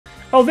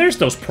Oh, there's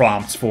those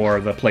prompts for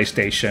the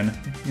PlayStation.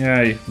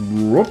 Yeah.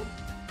 Whoop.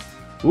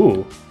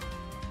 Ooh.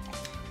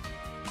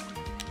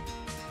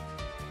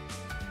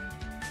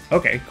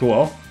 Okay,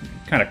 cool.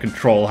 Kind of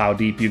control how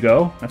deep you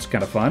go. That's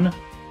kind of fun.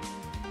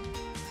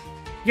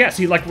 Yeah,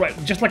 see, like,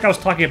 just like I was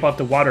talking about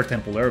the water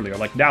temple earlier,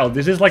 like, now,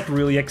 this is, like,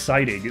 really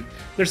exciting.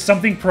 There's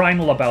something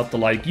primal about the,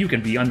 like, you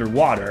can be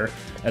underwater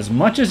as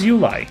much as you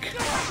like.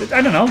 I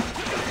don't know.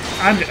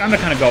 I'm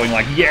kind of going,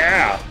 like,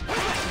 yeah!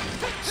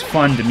 It's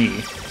fun to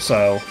me,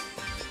 so,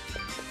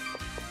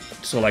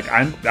 like,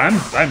 I'm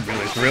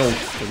really thrilled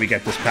that we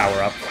get this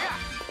power-up.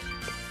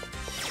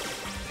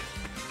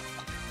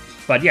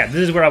 But, yeah, this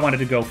is where I wanted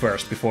to go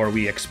first, before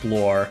we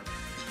explore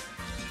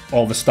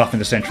all the stuff in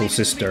the central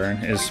cistern,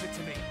 is...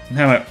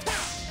 have a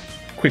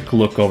quick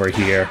look over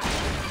here.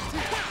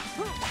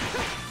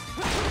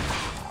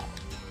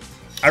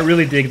 I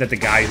really dig that the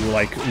guy who,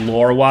 like,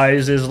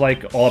 lore-wise is,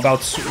 like, all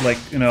about, like,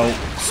 you know,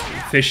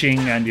 fishing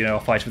and, you know,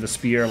 fights with a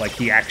spear. Like,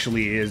 he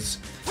actually is,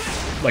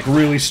 like,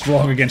 really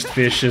strong against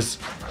fish is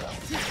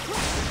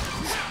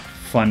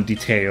fun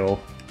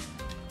detail.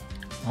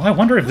 Oh, I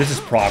wonder if this is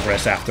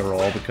progress after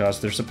all,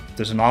 because there's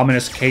an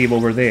ominous cave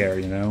over there,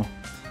 you know?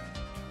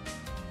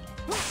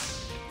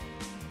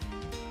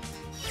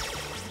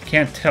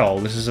 Can't tell.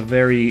 This is a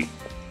very...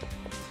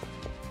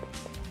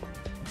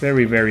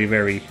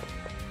 very...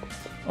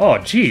 Oh,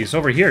 geez,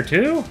 over here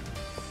too?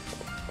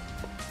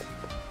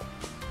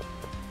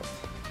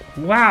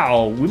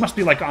 Wow, we must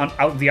be like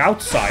on the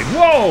outside.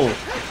 Whoa!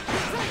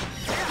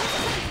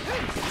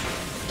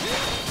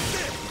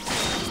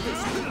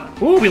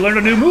 Ooh, we learned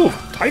a new move.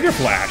 Tiger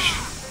Flash.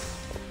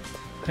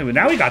 Hey, well,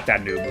 now we got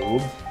that new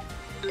move.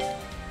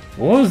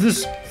 What was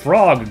this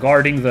frog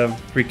guarding the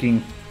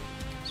freaking...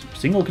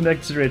 Single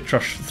connected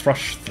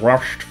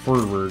thrust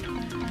forward.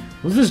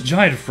 What's this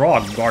giant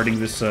frog guarding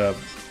this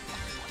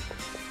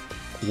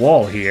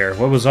wall here?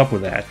 What was up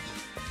with that?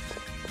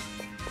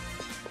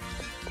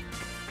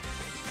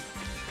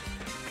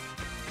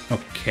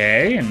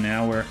 Okay, and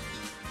now we're...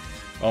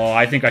 Oh,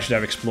 I think I should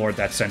have explored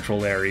that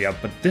central area,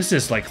 but this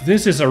is like,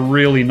 this is a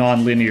really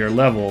non-linear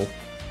level.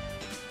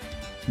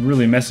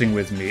 Really messing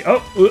with me.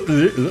 Oh,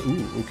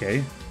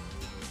 okay.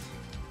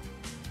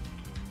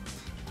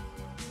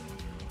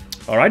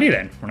 Alrighty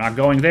then, we're not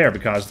going there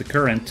because the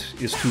current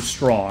is too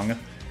strong.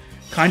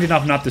 Kind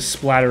enough not to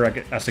splatter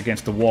us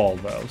against the wall,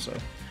 though, so...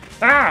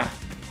 Ah!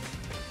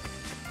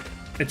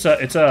 It's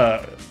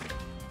a...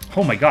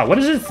 Oh my god, what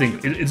is this thing?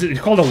 Is it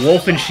called a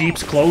wolf in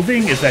sheep's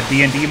clothing? Is that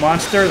D&D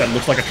monster that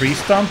looks like a tree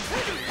stump?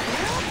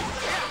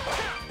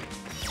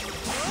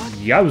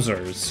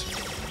 Yowzers.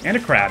 And a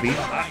Krabby.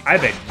 I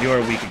bet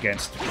you're weak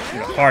against, you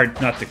know,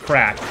 hard nut to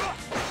crack.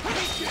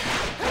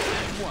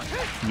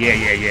 Yeah.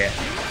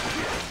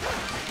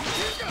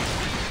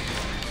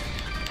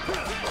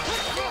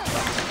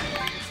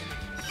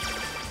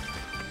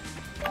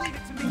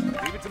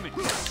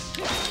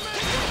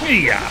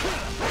 Yeah.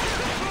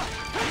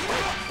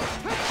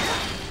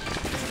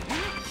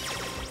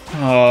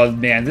 Oh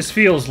man, this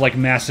feels like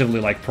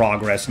massively like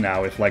progress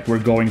now if like we're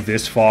going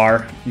this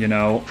far, you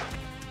know,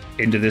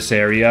 into this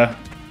area.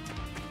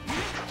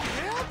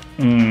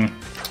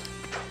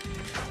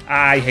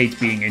 I hate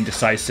being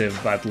indecisive,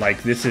 but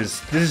like this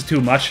is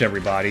too much,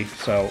 everybody.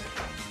 So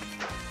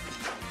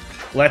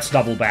let's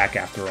double back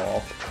after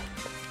all.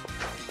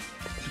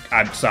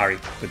 I'm sorry,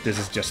 but this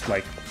is just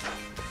like,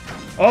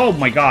 oh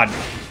my god.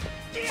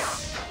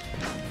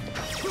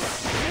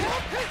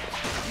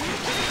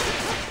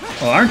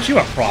 Well, aren't you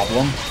a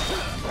problem?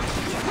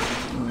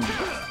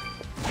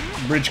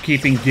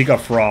 Bridge-keeping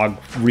Gigafrog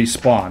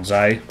respawns,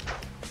 eh?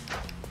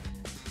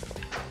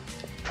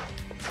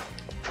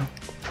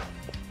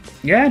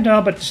 Yeah,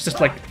 no, but it's just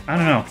like, I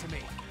don't know.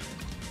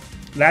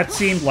 That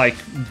seemed like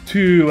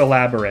too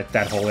elaborate,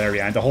 that whole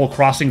area. And the whole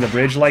crossing the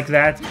bridge like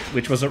that,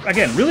 which was,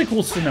 again, really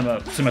cool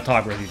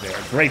cinematography there.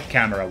 Great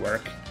camera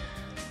work.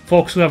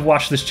 Folks who have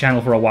watched this channel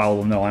for a while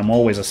will know I'm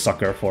always a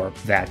sucker for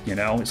that, you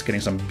know? It's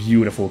getting some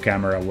beautiful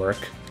camera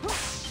work.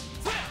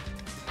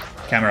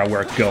 Camera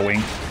work going.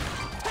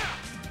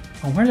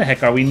 Oh, where the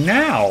heck are we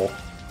now?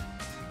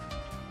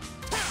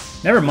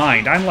 Never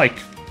mind, I'm like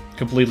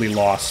completely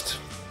lost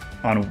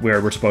on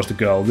where we're supposed to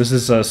go. This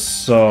is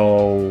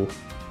so...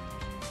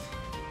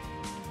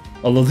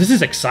 Although this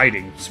is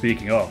exciting,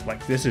 speaking of,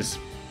 like this is...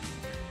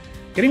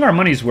 Getting our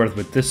money's worth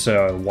with this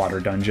water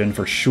dungeon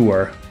for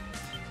sure.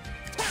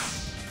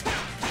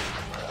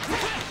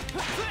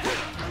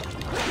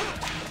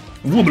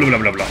 Blah, blah, blah,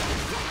 blah, blah.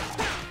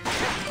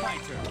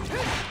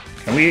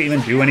 Can we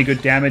even do any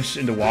good damage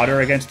in the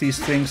water against these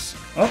things?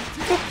 Oh,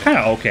 kind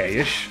of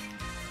okay-ish.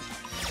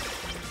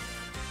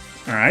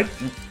 Alright,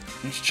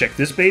 let's check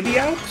this baby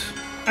out.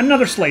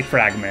 Another slate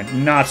fragment,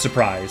 not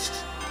surprised.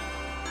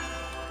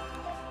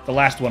 The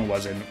last one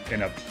was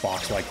in a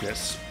box like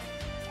this.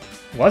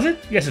 Was it?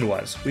 Yes, it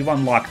was. We've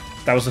unlocked...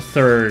 That was the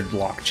third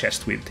lock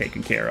chest we've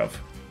taken care of.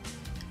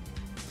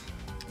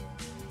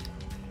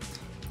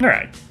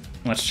 Alright,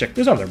 let's check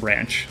this other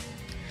branch.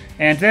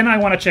 And then I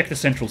want to check the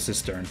central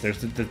cistern.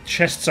 The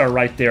chests are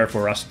right there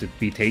for us to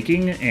be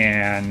taking,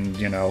 and,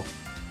 you know,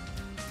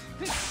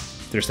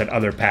 there's that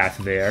other path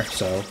there,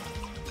 so...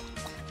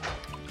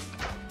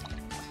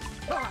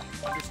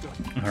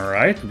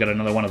 Alright, we got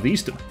another one of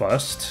these to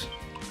bust.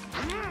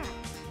 I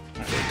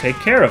will take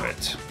care of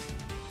it.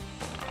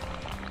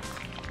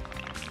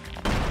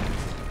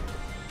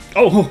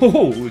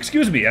 Oh,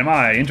 excuse me, am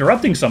I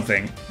interrupting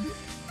something?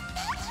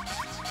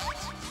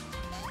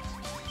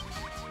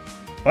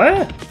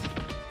 What?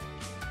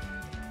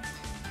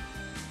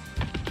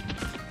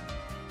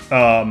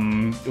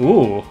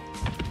 Ooh.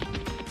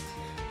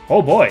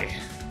 Oh boy.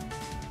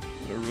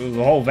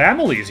 The whole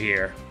family's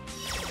here.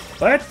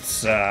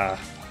 Let's,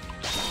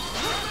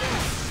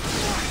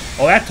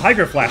 Oh, that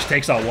Tiger Flash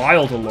takes a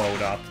while to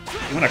load up.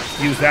 I'm gonna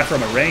use that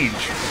from a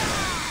range.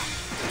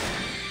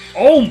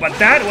 Oh, but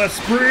that was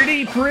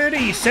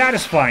pretty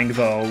satisfying,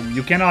 though.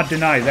 You cannot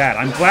deny that.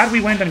 I'm glad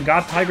we went and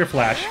got Tiger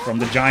Flash from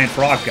the giant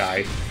frog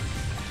guy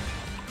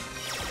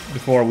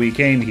before we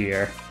came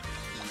here.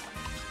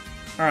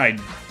 Alright,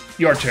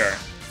 your turn.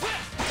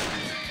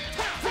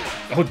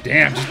 Oh,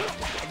 damn.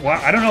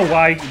 I don't know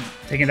why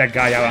taking that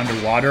guy out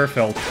underwater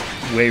felt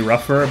way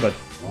rougher, but...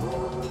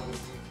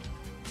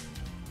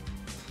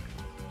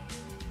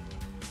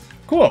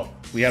 Cool.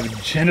 We have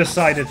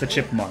genocided the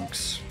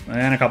chipmunks.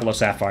 And a couple of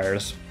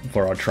sapphires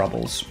for our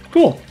troubles.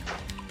 Cool.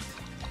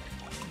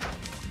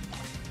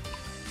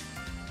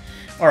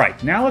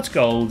 Alright, now let's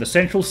go the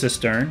central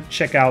cistern,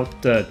 check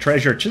out the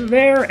treasure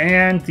there,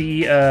 and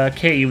the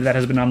cave that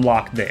has been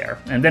unlocked there.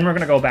 And then we're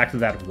gonna go back to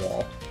that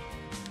wall.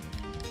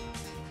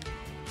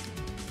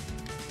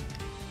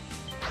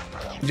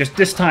 Just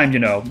this time, you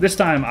know, this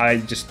time I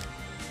just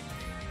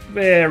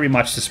very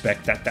much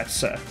suspect that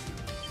that's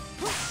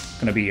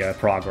gonna be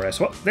progress.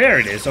 Well, there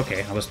it is.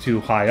 Okay, I was too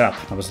high up.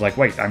 I was like,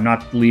 wait, I'm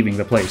not leaving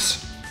the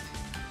place.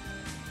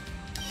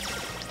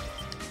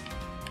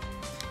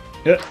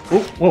 Oh,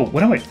 whoa,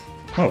 what am I?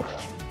 Oh.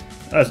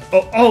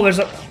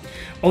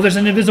 There's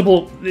an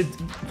invisible...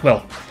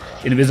 well,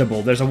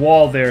 invisible. There's a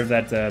wall there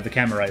that the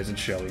camera isn't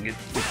showing. It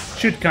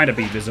should kind of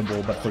be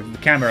visible, but for the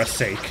camera's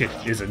sake, it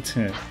isn't.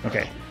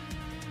 Okay.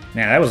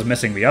 Man, that was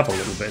messing me up a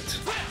little bit.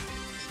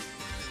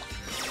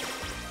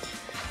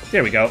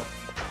 There we go.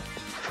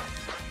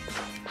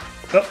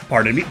 Oh,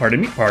 pardon me.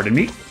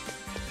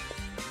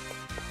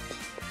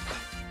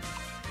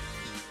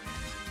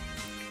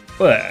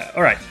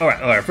 Alright.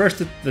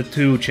 First, the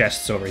two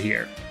chests over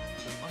here.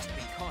 We must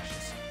be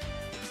cautious.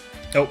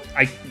 Oh,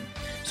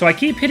 so I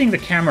keep hitting the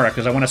camera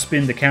because I want to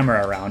spin the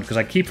camera around, because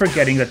I keep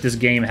forgetting that this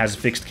game has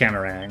fixed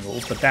camera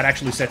angles, but that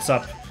actually sets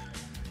up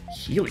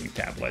healing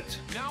tablet.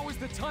 Now is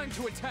the time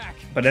to attack.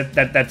 But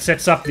that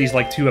sets up these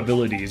like two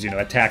abilities, you know,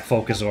 attack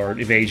focus or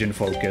evasion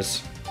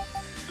focus.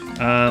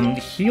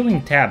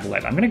 Healing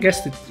tablet. I'm gonna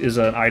guess it is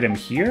an item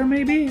here,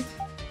 maybe?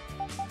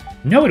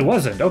 No, it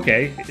wasn't.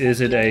 Okay. Is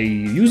it a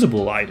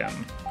usable item?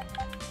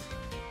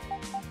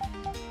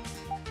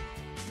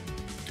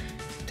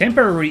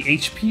 Temporary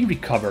HP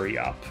recovery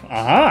up.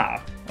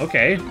 Aha!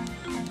 Okay.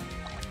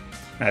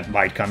 That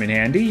might come in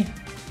handy.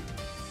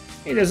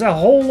 Hey, there's a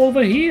hole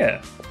over here.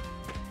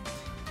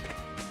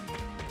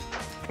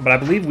 But I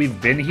believe we've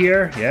been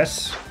here,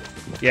 yes?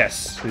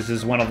 Yes, this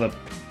is one of the...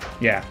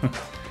 yeah.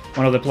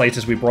 One of the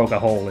places we broke a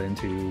hole in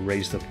to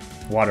raise the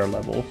water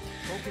level.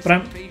 But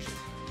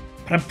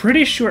I'm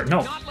pretty sure...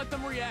 no.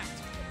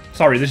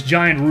 Sorry, this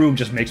giant room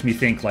just makes me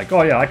think like,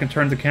 oh yeah, I can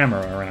turn the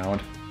camera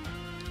around.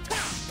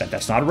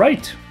 That's not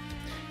right.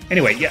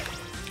 Anyway, yeah.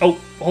 Oh,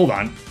 hold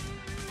on.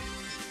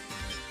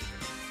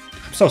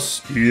 I'm so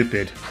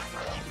stupid.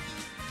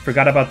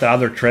 Forgot about the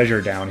other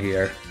treasure down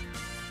here.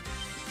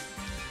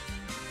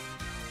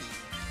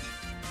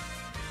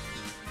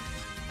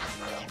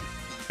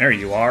 There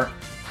you are.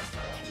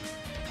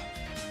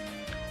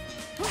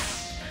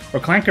 Or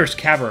Clanker's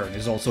Cavern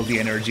is also the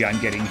energy I'm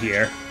getting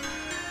here.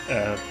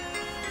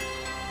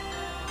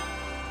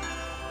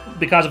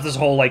 Because of this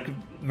whole, like,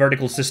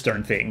 vertical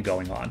cistern thing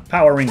going on.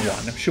 Powering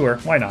 1, sure,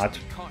 why not?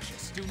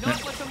 Do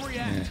not let them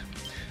react.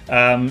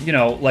 You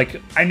know,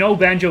 like, I know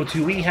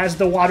Banjo-Tooie has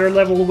the water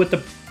level with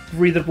the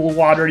breathable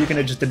water. You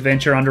can just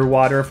adventure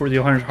underwater for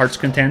your heart's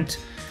content.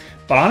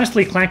 But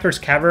honestly, Clanker's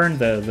Cavern,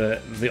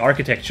 the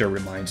architecture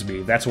reminds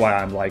me. That's why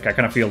I'm like, I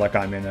kind of feel like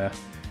I'm in a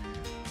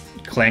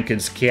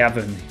Clanker's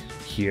Cavern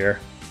here.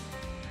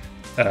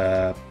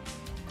 Gonna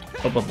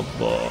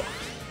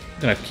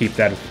keep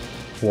that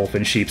wolf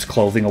in sheep's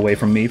clothing away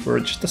from me for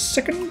just a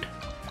second.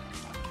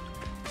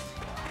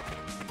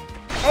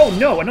 Oh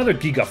no, another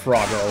Giga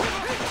Froggo.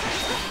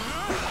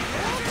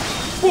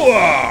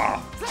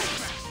 Whoa!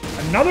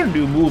 Another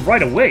new move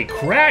right away,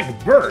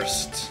 Crag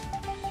Burst.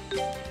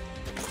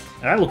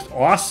 That looks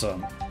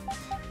awesome.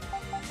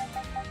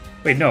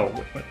 Wait, no.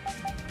 Wait.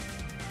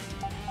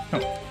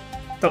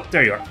 Oh,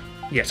 there you are.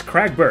 Yes,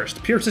 Crag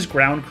Burst. Pierces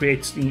ground,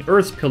 creates the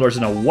Earth's pillars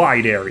in a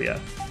wide area.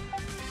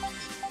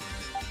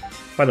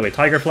 By the way,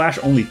 Tiger Flash,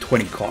 only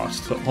 20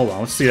 cost. So, hold on,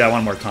 let's see that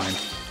one more time.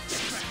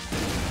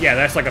 Yeah,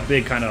 that's like a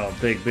big kind of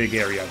big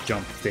area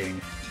jump thing.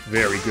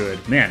 Very good.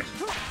 Man,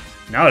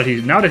 now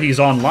that he's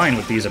online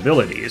with these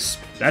abilities,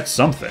 that's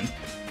something.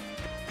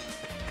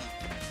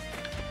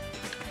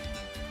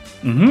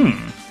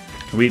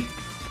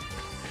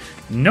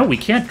 No, we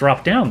can't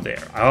drop down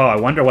there. Oh, I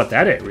wonder what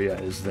that area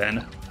is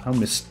then. How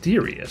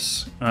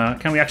mysterious.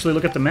 Can we actually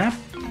look at the map?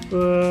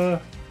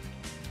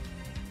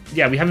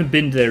 Yeah, we haven't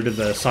been there to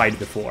the side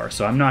before,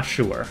 so I'm not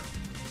sure.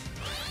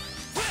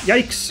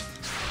 Yikes!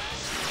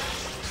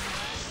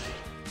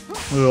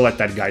 We'll let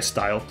that guy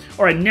style.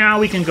 Alright, now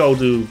we can go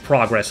to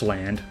Progress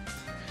Land.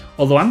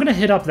 Although I'm gonna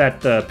hit up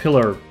that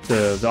pillar,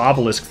 the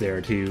obelisk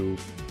there, to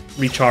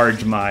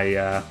recharge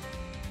my...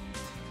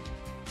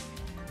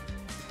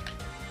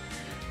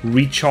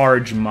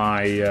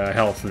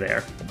 health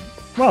there.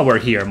 While we're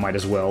here, might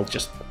as well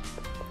just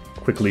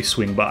quickly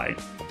swing by.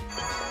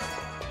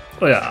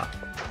 Oh yeah.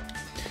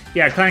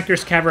 Yeah,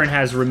 Clanker's Cavern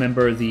has,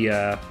 remember,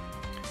 the,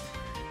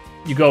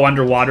 you go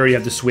underwater, you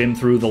have to swim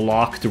through the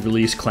lock to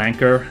release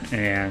Clanker,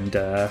 and,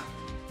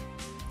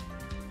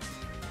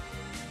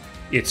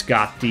 it's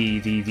got the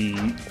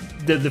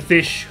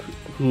fish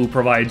who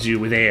provides you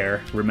with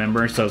air,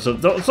 remember? So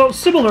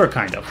similar,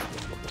 kind of.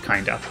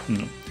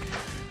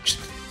 Just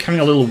having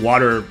a little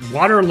water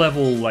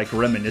level, like,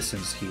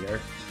 reminiscence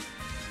here.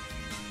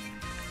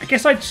 I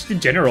guess in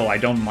general, I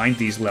don't mind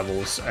these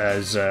levels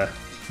as,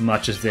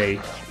 much as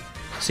they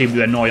seem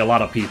to annoy a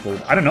lot of people.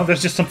 I don't know,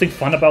 there's just something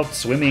fun about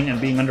swimming and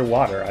being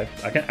underwater.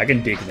 I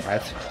can dig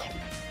that.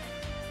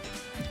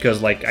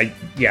 Because, like,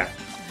 yeah.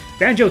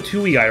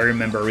 Banjo-Tooie I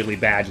remember really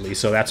badly,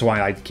 so that's why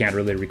I can't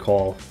really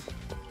recall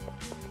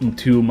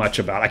too much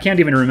about. I can't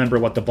even remember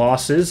what the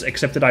boss is,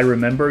 except that I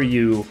remember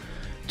you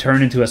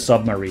turn into a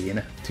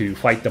submarine to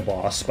fight the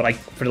boss, but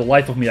for the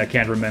life of me, I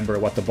can't remember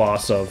what the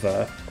boss of,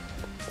 the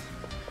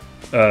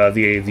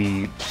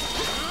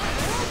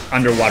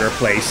underwater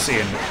place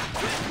in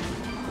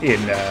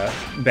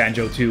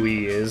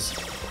Banjo-Tooie is.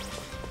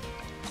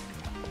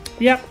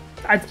 Yep,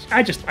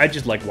 I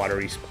just like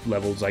watery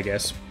levels, I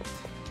guess.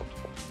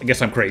 I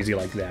guess I'm crazy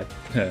like that.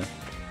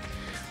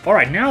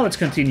 Alright, now let's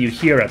continue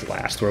here at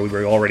last, where we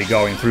were already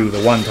going through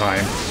the one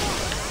time.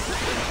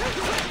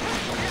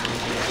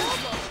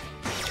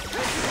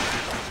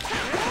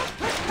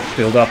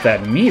 Build up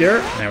that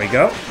meter. There we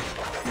go.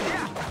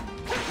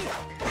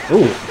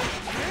 Ooh.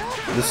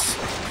 This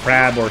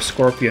crab or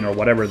scorpion or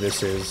whatever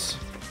this is.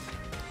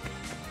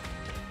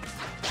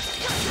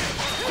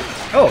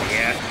 Oh,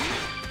 yeah.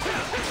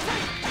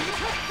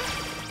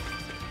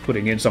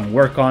 Putting in some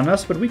work on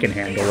us, but we can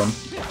handle them.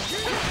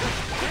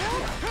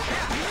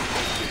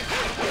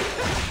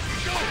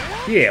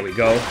 There we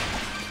go.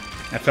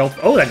 I felt...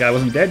 Oh, that guy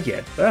wasn't dead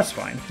yet. But that's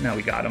fine. Now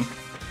we got him.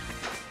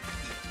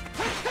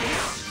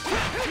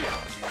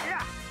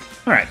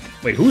 Alright.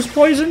 Wait, who's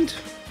poisoned?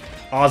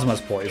 Ozma's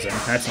poisoned.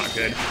 That's not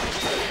good.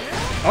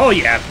 Oh,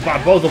 yeah.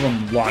 Both of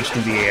them launched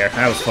in the air.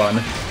 That was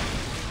fun.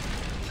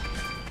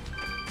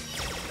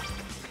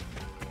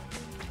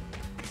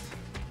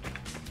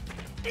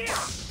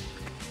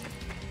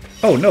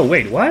 Oh, no,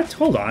 wait, what?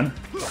 Hold on.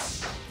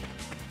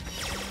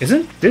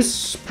 Isn't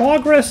this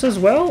progress as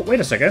well? Wait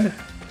a second.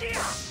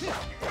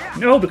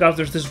 No, because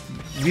there's this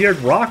weird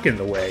rock in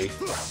the way.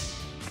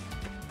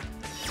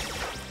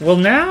 Well,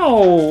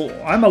 now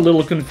I'm a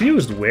little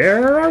confused.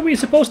 Where are we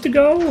supposed to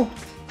go?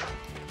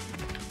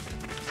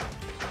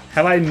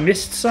 Have I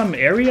missed some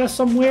area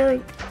somewhere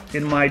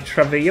in my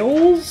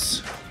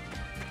travails?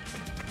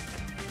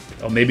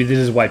 Oh, maybe this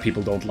is why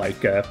people don't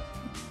like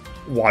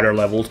water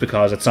levels,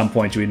 because at some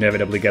point you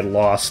inevitably get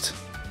lost.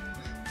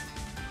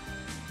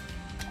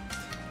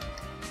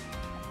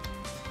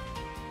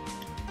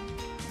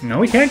 No,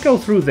 we can't go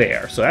through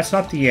there, so that's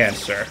not the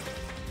answer.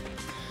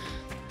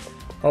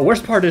 Oh,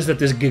 worst part is that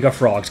this Giga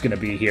Frog's gonna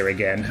be here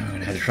again. I'm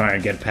gonna have to try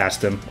and get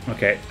past him.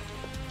 Okay.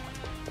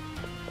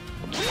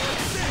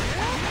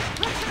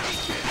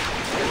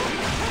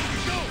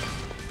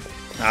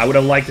 I would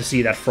have liked to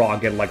see that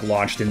frog get, like,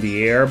 launched in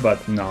the air,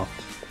 but no.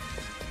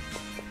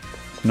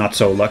 Not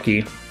so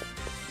lucky.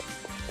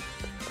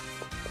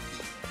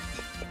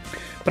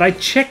 But I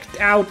checked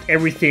out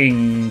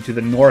everything to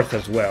the north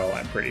as well,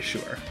 I'm pretty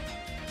sure.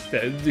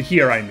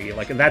 Here, I mean.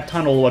 Like, that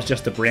tunnel was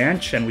just a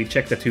branch, and we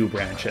checked the two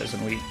branches,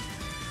 and we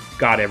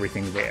got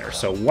everything there.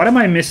 So what am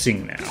I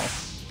missing now?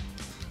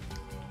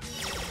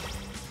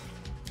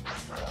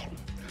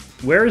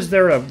 Where is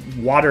there a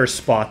water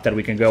spot that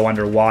we can go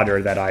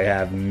underwater that I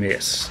have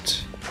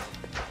missed?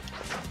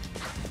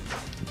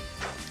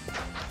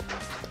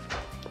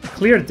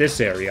 Cleared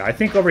this area. I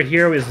think over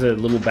here is the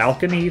little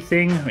balcony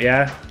thing.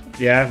 Yeah,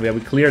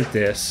 we cleared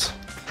this.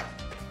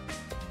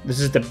 This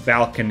is the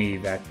balcony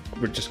that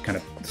we're just kind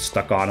of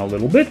stuck on a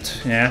little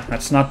bit. Yeah,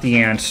 that's not the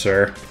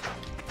answer.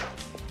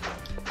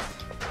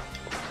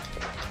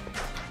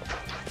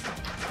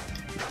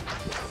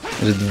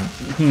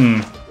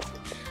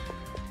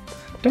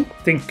 Don't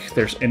think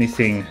there's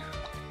anything...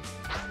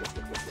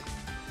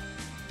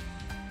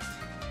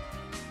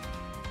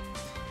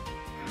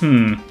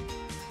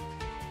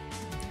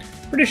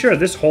 Pretty sure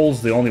this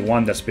hole's the only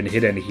one that's been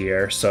hidden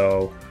here,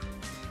 so...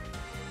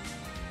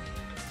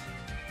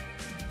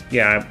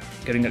 Yeah,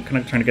 kind of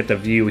trying to get the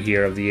view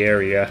here of the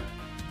area.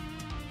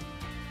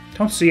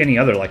 Don't see any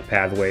other, like,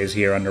 pathways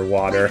here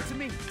underwater.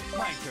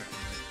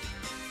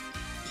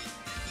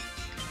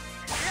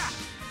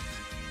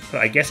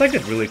 But I guess I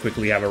could really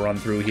quickly have a run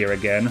through here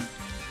again.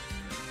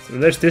 So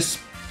there's this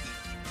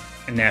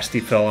nasty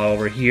fella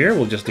over here.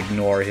 We'll just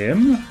ignore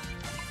him.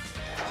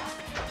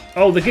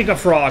 Oh, the Giga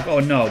Frog. Oh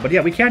no, but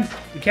yeah, we can't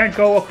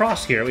go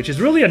across here, which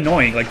is really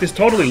annoying. Like, this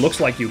totally looks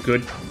like you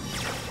could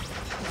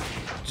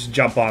just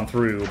jump on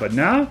through, but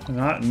no,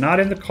 not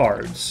in the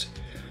cards.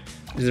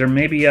 Is there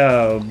maybe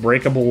a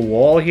breakable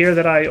wall here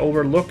that I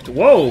overlooked?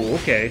 Whoa,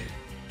 okay.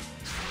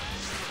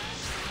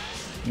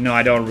 No,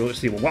 I don't really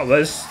see. Wow,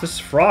 this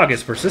frog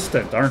is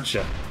persistent, aren't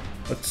you?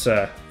 Let's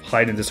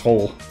hide in this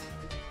hole.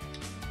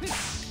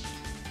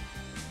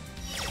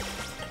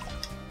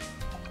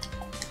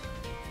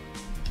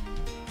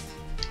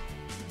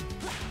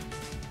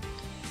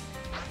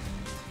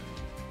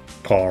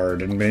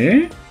 Pardon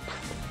me?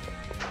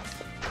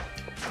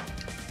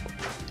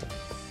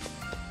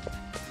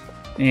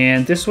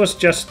 And this was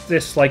just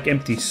this, like,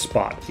 empty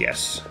spot,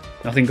 yes.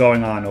 Nothing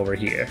going on over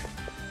here.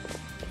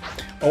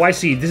 Oh, I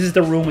see. This is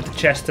the room with the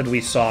chest that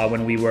we saw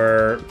when we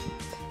were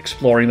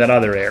exploring that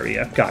other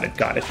area. Got it,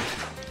 got it.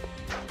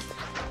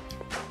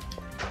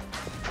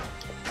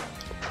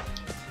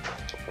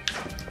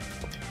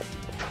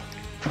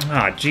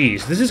 Ah,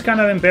 geez. This is kind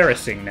of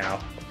embarrassing now.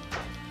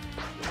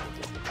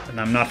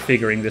 And I'm not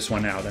figuring this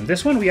one out. And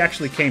this one we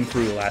actually came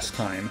through last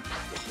time.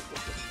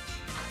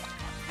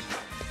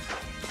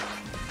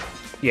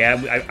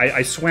 Yeah,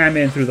 I swam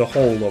in through the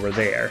hole over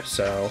there,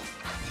 so...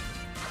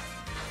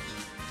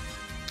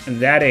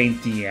 That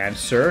ain't the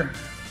answer.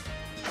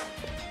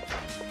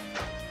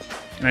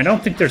 And I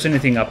don't think there's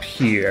anything up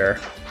here.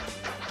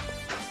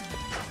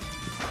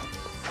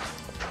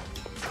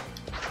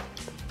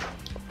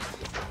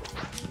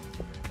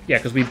 Yeah,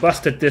 because we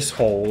busted this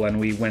hole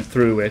and we went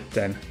through it,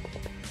 and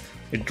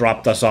it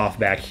dropped us off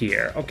back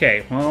here.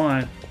 Okay, well,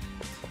 I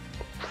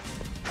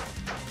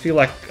feel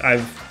like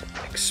I've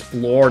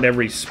explored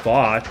every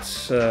spot.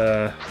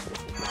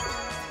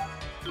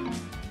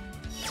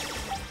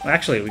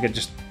 Actually, we could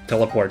just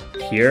teleport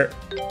here.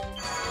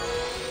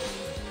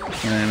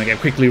 And then we can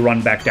quickly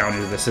run back down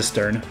into the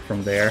cistern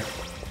from there.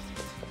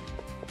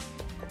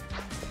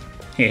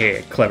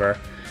 Hehe, clever.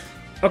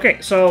 Okay,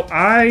 so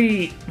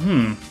I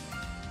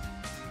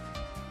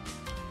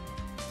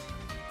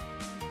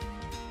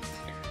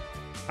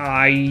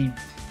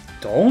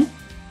don't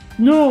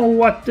know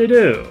what to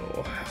do.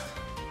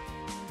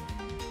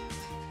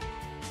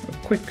 A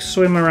quick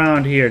swim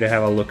around here to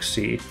have a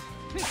look-see.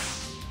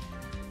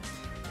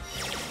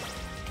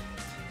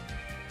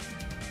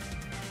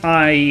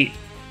 I'm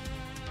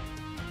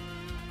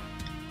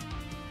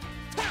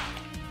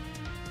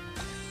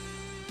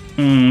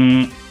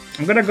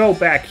gonna go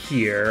back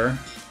here.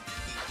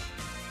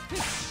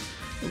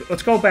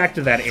 Let's go back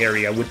to that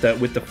area with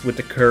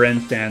the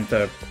current and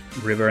the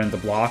river and the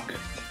block.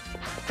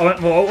 Oh,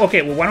 well,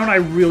 okay. Well, why don't I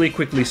really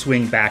quickly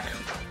swing back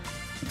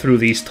through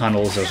these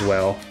tunnels as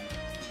well?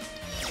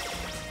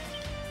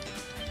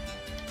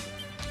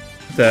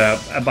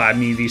 I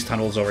mean, these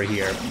tunnels over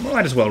here.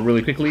 Might as well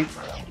really quickly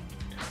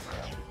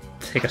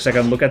take a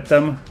second look at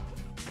them.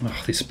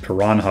 Oh, these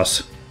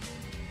piranhas.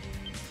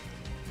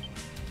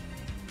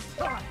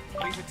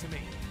 Leave it to me.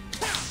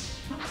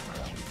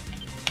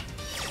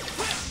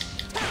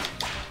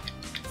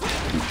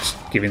 Just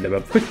giving them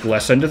a quick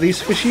lesson to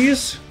these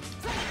fishies.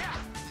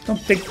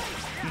 Don't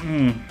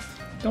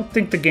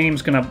think the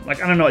game's gonna,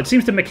 like, I don't know, it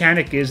seems the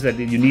mechanic is that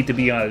you need to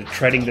be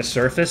treading the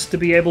surface to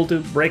be able to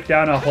break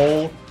down a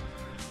hole,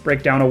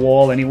 break down a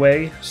wall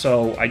anyway,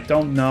 so I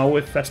don't know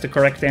if that's the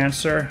correct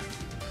answer.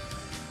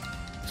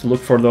 Let's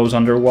look for those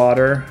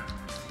underwater.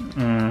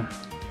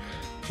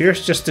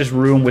 Here's just this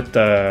room with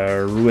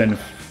the ruin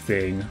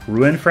thing.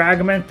 Ruin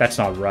fragment? That's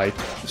not right.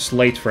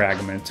 Slate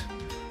fragment.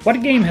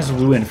 What game has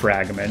ruin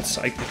fragments?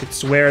 I could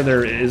swear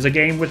there is a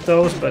game with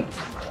those, but...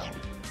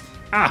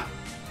 Ah!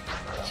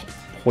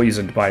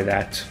 Poisoned by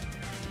that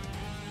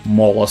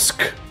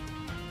mollusk.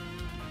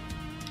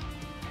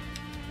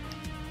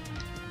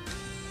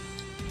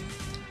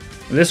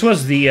 This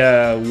was the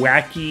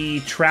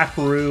wacky trap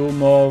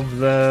room of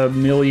the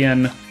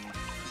million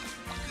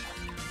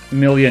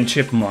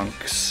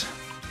chipmunks.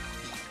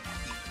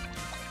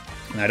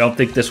 And I don't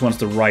think this one's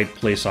the right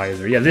place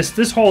either. Yeah,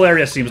 this whole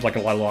area seems like a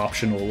little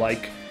optional,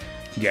 like,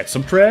 get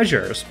some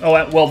treasures. Oh,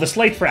 well, the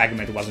slate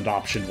fragment wasn't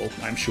optional,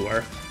 I'm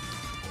sure.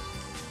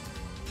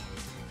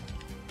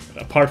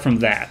 Apart from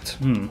that,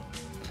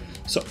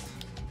 So,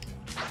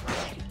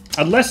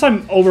 unless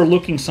I'm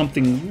overlooking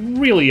something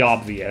really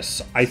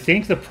obvious, I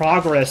think the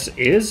progress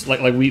is, like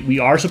we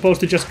are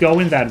supposed to just go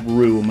in that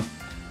room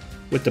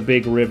with the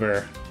big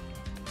river.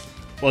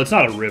 Well, it's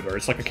not a river,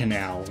 it's like a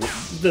canal.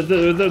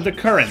 The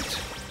current.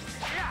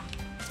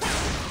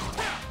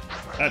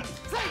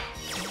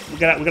 We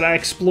gotta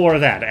explore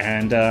that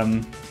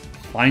and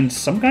find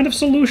some kind of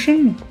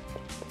solution.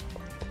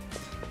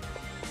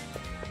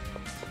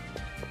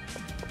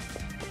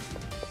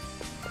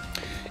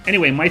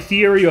 Anyway, my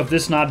theory of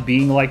this not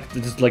being like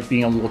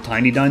being a little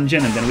tiny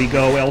dungeon and then we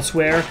go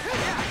elsewhere,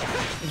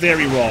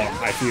 very wrong,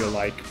 I feel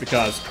like,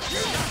 because...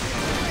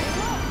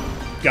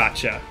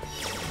 Gotcha.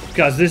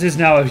 Because this is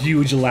now a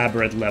huge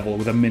elaborate level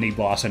with a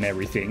mini-boss and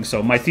everything,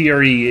 so my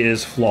theory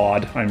is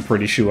flawed, I'm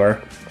pretty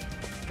sure.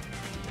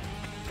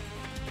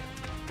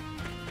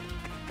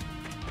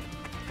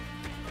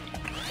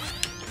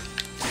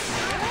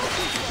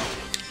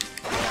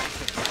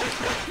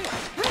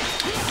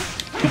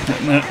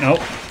 No.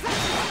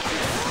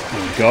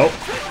 There we go.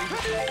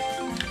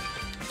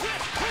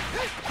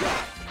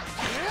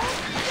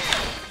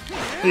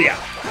 Yeah.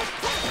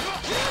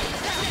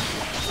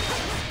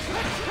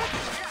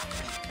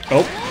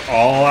 Oh,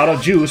 all out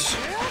of juice.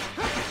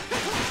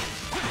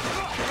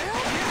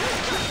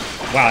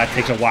 Wow, that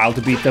takes a while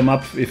to beat them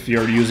up if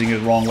you're using the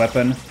wrong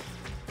weapon.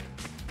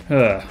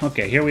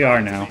 Okay, here we are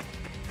now.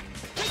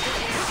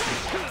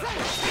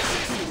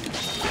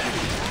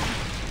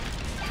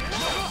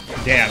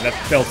 Damn, that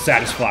felt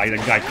satisfying.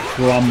 That guy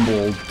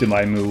crumbled to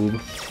my move.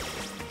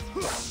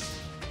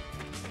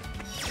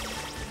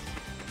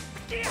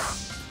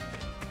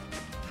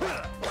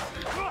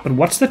 But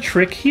what's the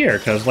trick here?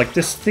 Because, like,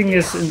 this thing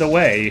is in the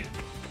way.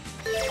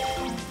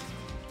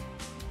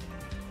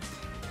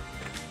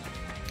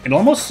 It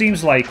almost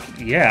seems like...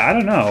 yeah, I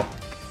don't know.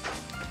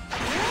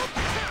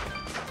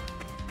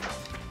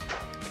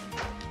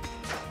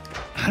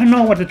 I don't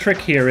know what the trick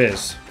here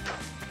is.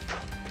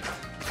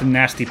 It's a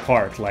nasty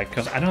part, like,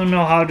 because I don't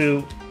know how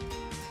to...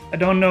 I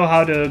don't know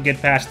how to get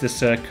past this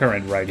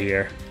current right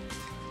here.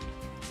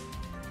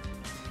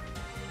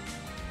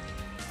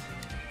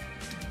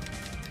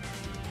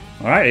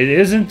 Alright, it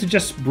isn't to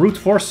just brute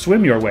force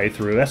swim your way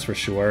through, that's for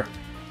sure.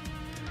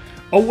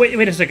 Oh,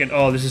 wait a second.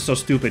 Oh, this is so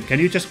stupid. Can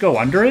you just go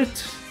under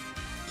it?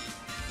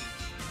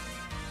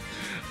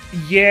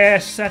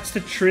 Yes, that's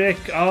the trick.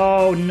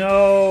 Oh,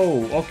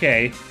 no.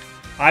 Okay.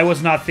 I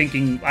was not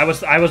thinking... I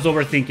was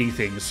overthinking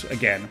things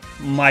again.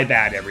 My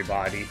bad,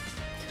 everybody.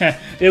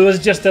 It was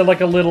just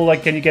like a little,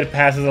 like, can you get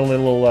past a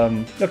little,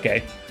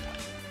 okay.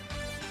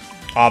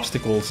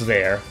 Obstacles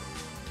there.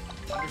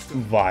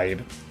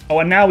 Vibe. Oh,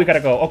 and now we gotta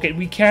go. Okay,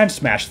 we can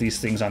smash these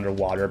things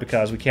underwater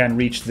because we can't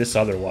reach this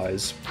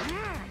otherwise.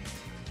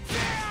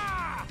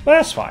 But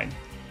that's fine.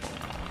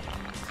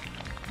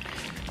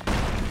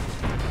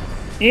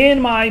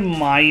 In my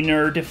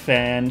minor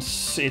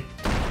defense, I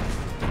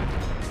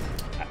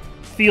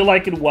feel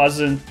like it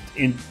wasn't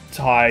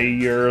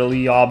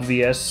entirely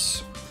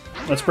obvious.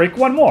 Let's break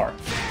one more.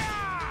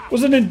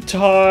 Was it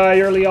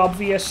entirely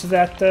obvious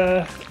that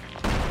there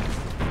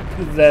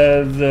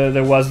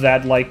was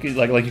that like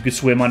you could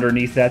swim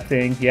underneath that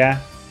thing? Yeah,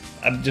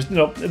 I'm just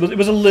it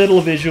was a little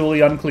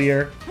visually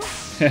unclear.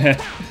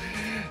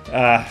 Or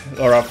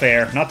a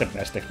fair, not the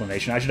best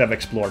explanation. I should have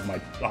explored my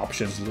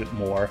options a little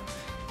more.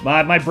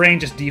 My brain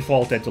just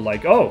defaulted to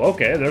like, oh,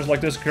 okay, there's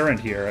like this current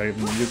here.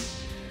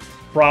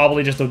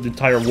 Probably just an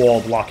entire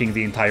wall blocking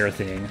the entire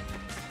thing.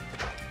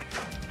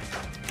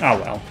 Oh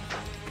well.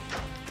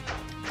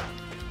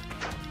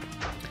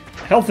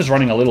 Health is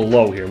running a little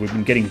low here. We've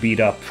been getting beat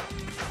up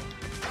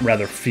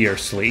rather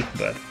fiercely,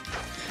 but...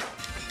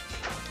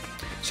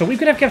 So we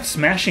could have kept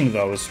smashing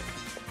those,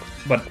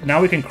 but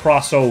now we can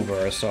cross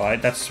over, so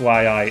that's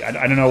why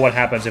I don't know what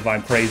happens if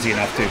I'm crazy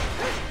enough to...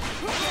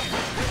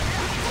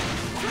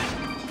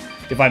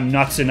 If I'm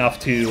nuts enough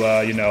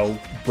to, you know,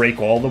 break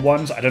all the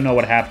ones. I don't know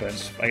what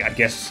happens. I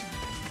guess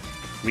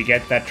we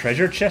get that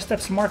treasure chest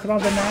that's marked on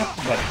the map,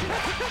 but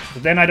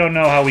then I don't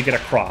know how we get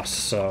across,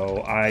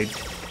 so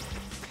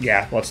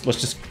yeah, let's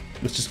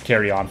just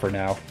carry on for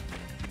now.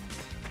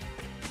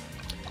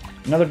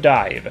 Another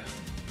dive.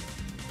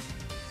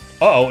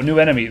 Uh-oh, new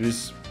enemy.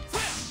 These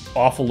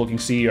awful-looking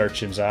sea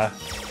urchins,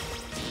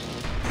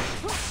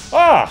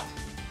 Ah!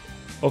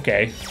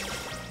 Okay.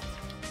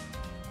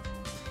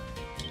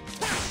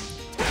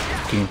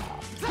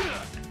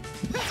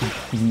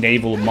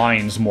 Naval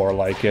mines, more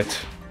like it.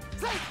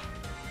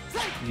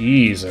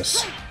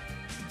 Jesus.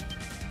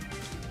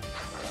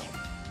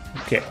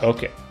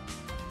 Okay.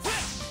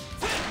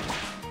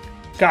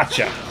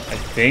 Gotcha, I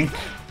think.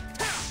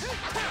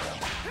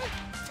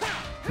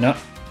 No,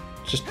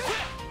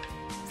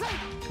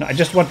 I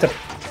just want the...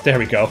 There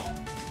we go.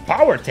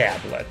 Power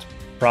tablet.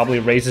 Probably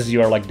raises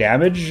your, like,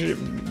 damage.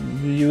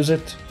 Use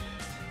it.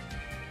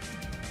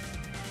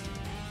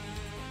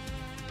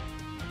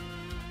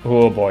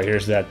 Oh boy,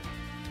 here's that.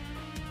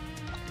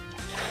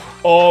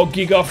 Oh,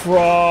 Giga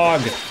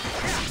Frog!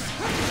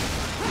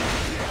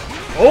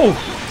 Oh!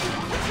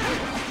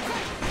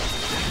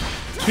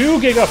 2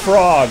 Giga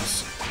Frogs!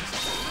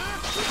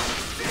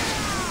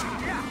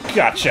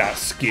 Gotcha,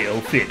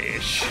 skill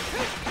finish.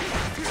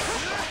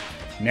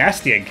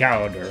 Nasty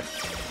encounter.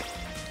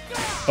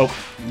 Oh,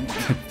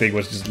 thing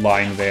was just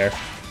lying there.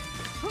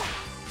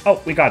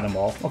 Oh, we got them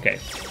all. Okay.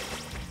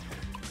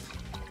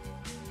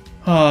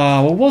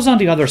 What was on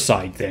the other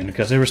side then?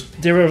 Because there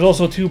was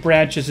also 2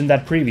 branches in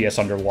that previous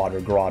underwater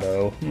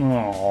grotto.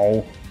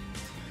 Oh.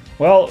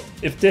 Well,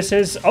 if this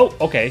is... Oh,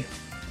 okay.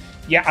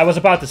 Yeah, I was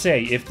about to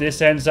say, if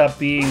this ends up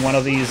being one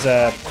of these,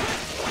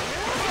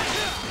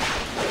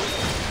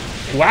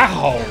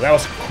 Wow, that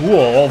was cool.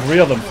 All 3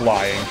 of them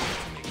flying.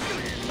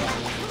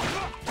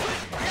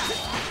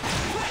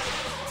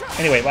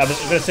 Anyway, I was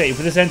gonna say, if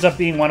this ends up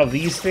being one of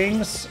these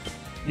things,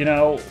 you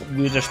know,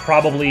 there's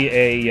probably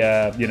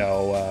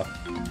a,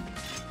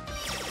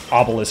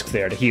 obelisk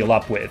there to heal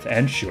up with,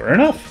 and sure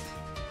enough.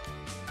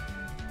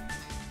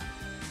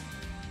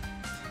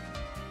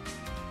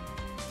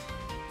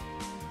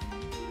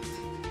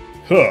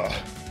 Huh.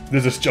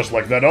 This is just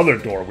like that other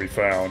door we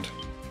found.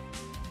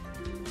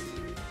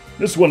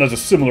 This one has a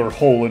similar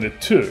hole in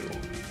it too.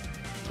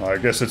 I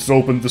guess it's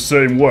opened the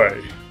same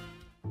way.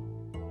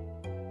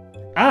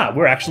 Ah,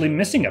 we're actually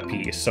missing a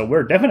piece, so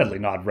we're definitely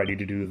not ready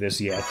to do this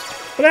yet.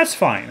 But that's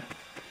fine,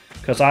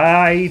 because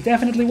I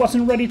definitely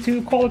wasn't ready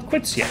to call it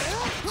quits yet.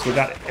 So we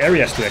got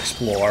areas to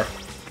explore.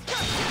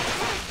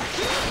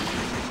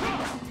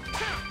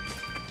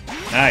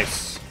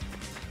 Nice.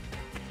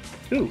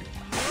 Ooh.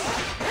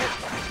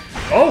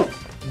 Oh,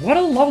 what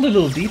a lovely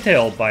little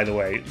detail, by the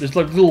way. There's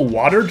like a little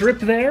water drip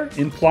there,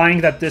 implying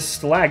that this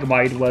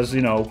stalagmite was, you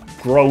know,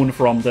 grown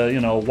from the,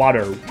 you know,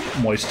 water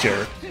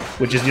moisture,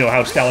 which is, you know,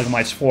 how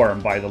stalagmites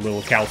form, by the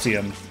little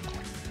calcium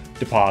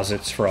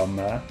deposits from,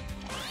 is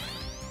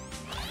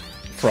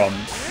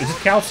it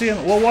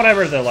calcium? Well,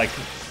 whatever the, like,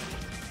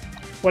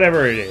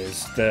 whatever it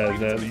is,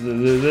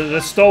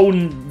 the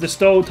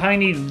stone,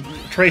 tiny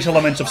trace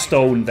elements of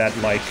stone that,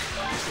 like,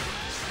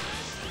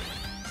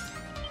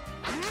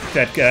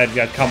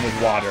 that come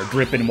with water,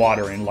 drip in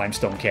water in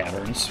limestone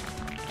caverns.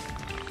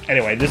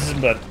 Anyway, this is,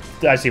 but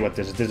I see what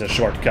this is. This is a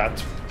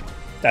shortcut.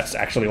 That's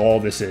actually all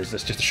this is.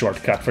 It's just a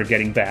shortcut for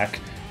getting back.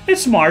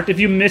 It's smart. If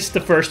you missed the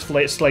first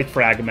slate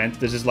fragment,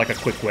 this is like a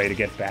quick way to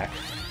get back.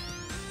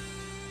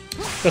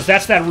 Because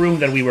that's that room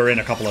that we were in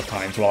a couple of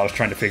times while I was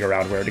trying to figure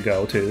out where to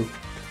go to.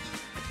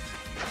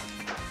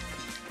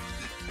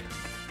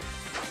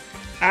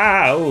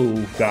 Ah,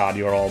 oh god,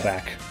 you're all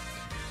back.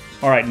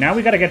 Alright, now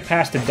we gotta get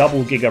past the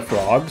double Giga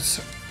Frogs.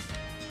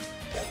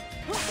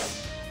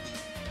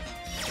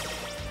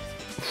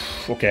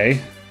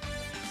 Okay.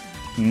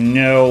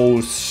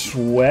 No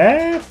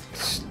sweat?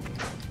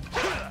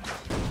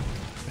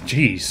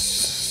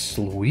 Jeez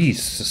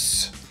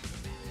Louise.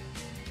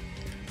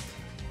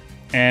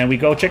 And we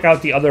go check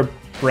out the other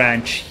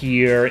branch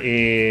here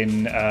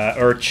in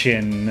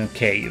Urchin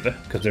Cave,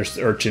 because there's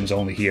urchins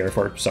only here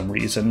for some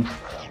reason.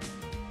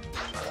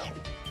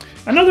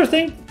 Another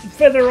thing,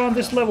 feather on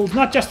this level is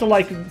not just the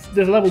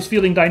level's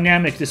feeling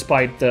dynamic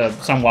despite the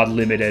somewhat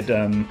limited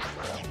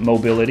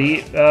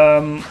mobility.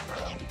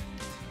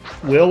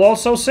 We'll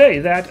also say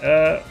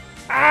that,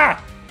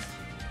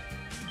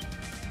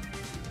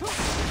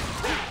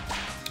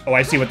 Oh,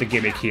 I see what the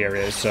gimmick here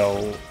is,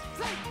 so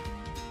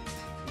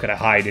I'm gonna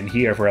hide in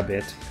here for a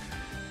bit.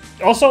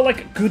 Also,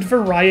 like, good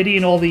variety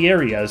in all the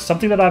areas.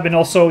 Something that I've been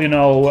also, you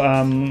know,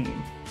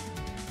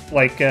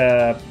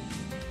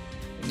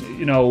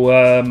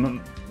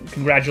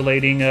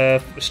 congratulating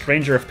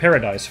Stranger of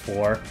Paradise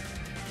for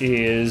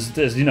is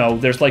this, you know,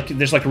 there's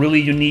like really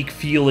unique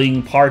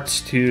feeling parts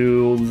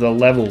to the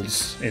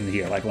levels in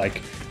here,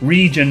 like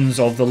regions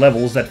of the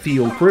levels that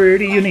feel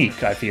pretty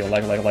unique. I feel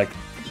like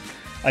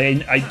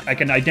I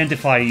can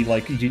identify,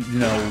 like, you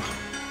know,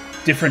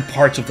 different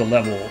parts of the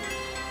level.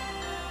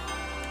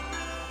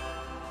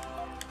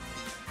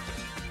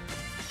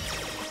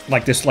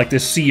 Like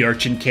this sea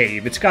urchin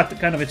cave. It's got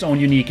kind of its own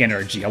unique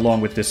energy,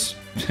 along with this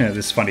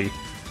this funny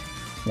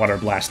water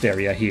blast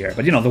area here.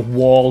 But, you know, the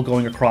wall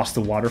going across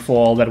the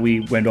waterfall that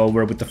we went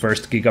over with the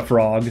first Giga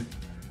Frog.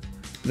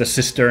 The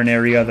cistern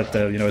area that,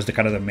 the, you know, is the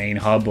kind of the main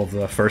hub of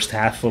the first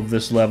half of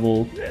this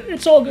level.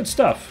 It's all good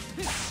stuff.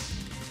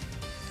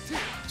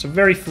 It's a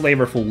very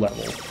flavorful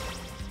level.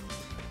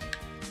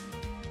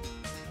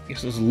 I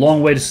guess there's a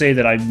long way to say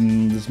that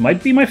this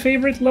might be my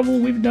favorite level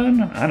we've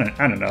done.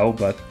 I don't know,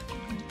 but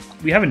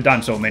we haven't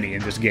done so many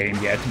in this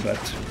game yet, but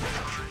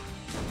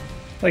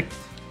like,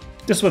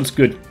 this one's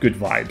good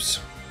vibes.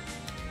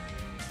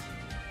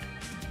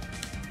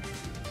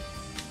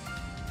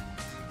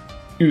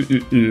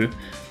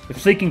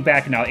 Thinking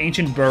back now,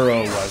 Ancient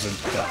Burrow wasn't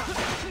the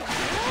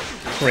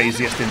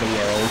craziest in the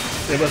world.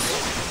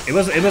 It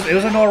was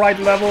an alright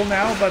level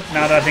now, but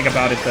now that I think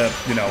about it,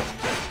 you know,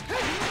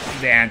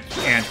 the ant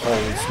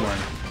holes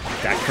weren't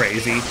that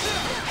crazy.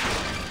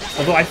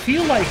 Although I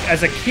feel like,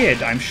 as a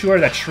kid, I'm sure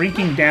that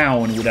shrinking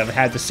down would have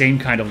had the same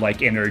kind of,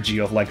 like, energy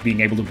of, like, being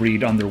able to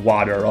breathe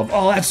underwater, of,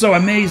 oh, that's so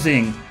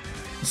amazing!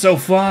 So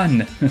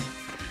fun!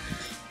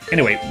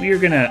 Anyway, we're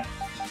gonna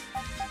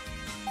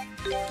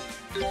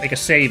make a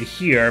save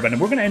here, but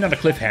we're gonna end on a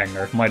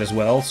cliffhanger, might as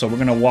well, so we're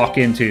gonna walk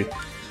into...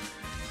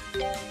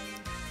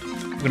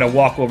 We're gonna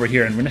walk over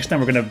here, and next time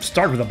we're gonna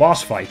start with a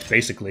boss fight,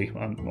 basically.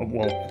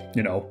 Well,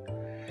 you know...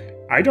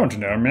 I don't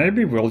know,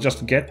 maybe we'll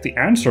just get the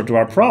answer to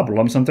our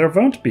problems and there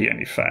won't be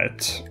any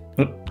fight.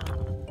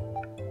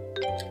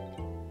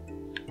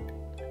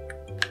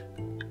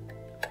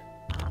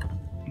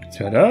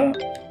 Ta-da!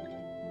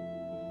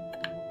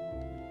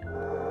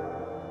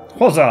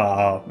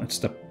 Huzzah! It's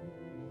the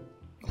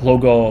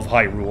logo of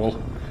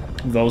Hyrule.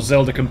 Those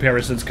Zelda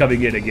comparisons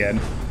coming in again.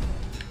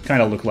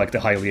 Kinda look like the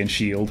Hylian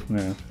shield.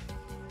 Yeah.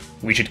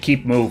 We should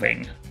keep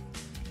moving.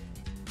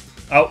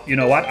 Oh, you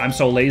know what? I'm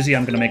so lazy,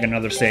 I'm gonna make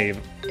another save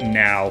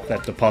now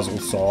that the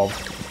puzzle's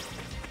solved.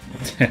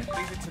 Leave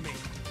it to me.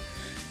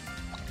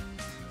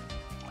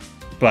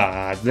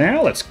 But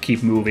now let's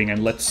keep moving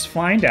and let's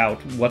find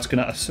out what's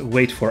gonna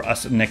wait for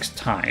us next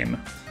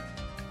time.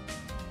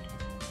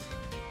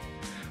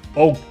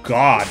 Oh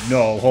god,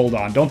 no, hold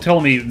on. Don't tell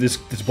me this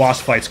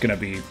boss fight's gonna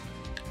be...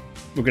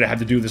 We're gonna have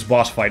to do this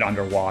boss fight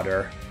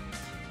underwater.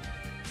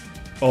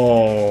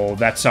 Oh,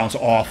 that sounds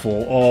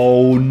awful.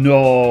 Oh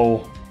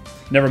no.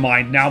 Never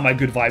mind, now my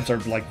good vibes are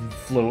like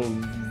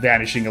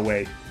vanishing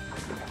away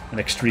at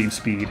extreme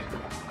speed.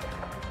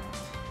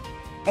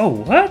 Oh,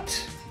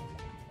 what?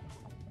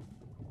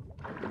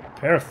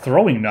 Pair of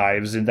throwing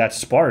knives in that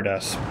Sparta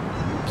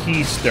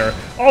keister.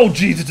 Oh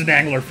jeez, it's an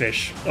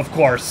anglerfish, of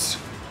course.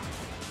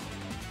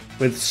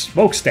 With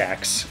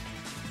smokestacks.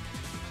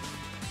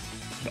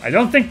 I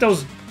don't think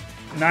those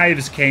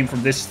knives came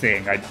from this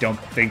thing. I don't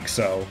think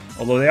so.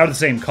 Although they are the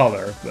same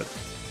color, but...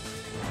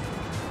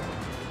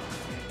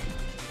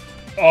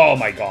 Oh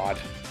my god.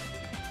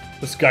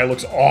 This guy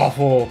looks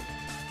awful.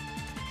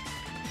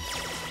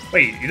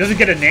 Wait, he doesn't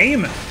get a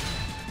name?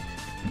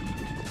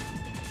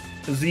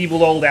 This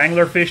evil old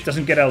anglerfish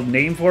doesn't get a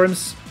name for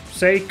his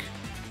sake?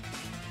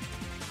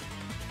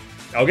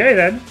 Okay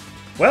then.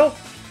 Well,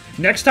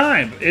 next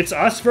time, it's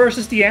us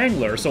versus the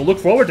angler, so look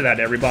forward to that,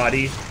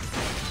 everybody.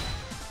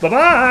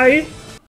 Bye-bye!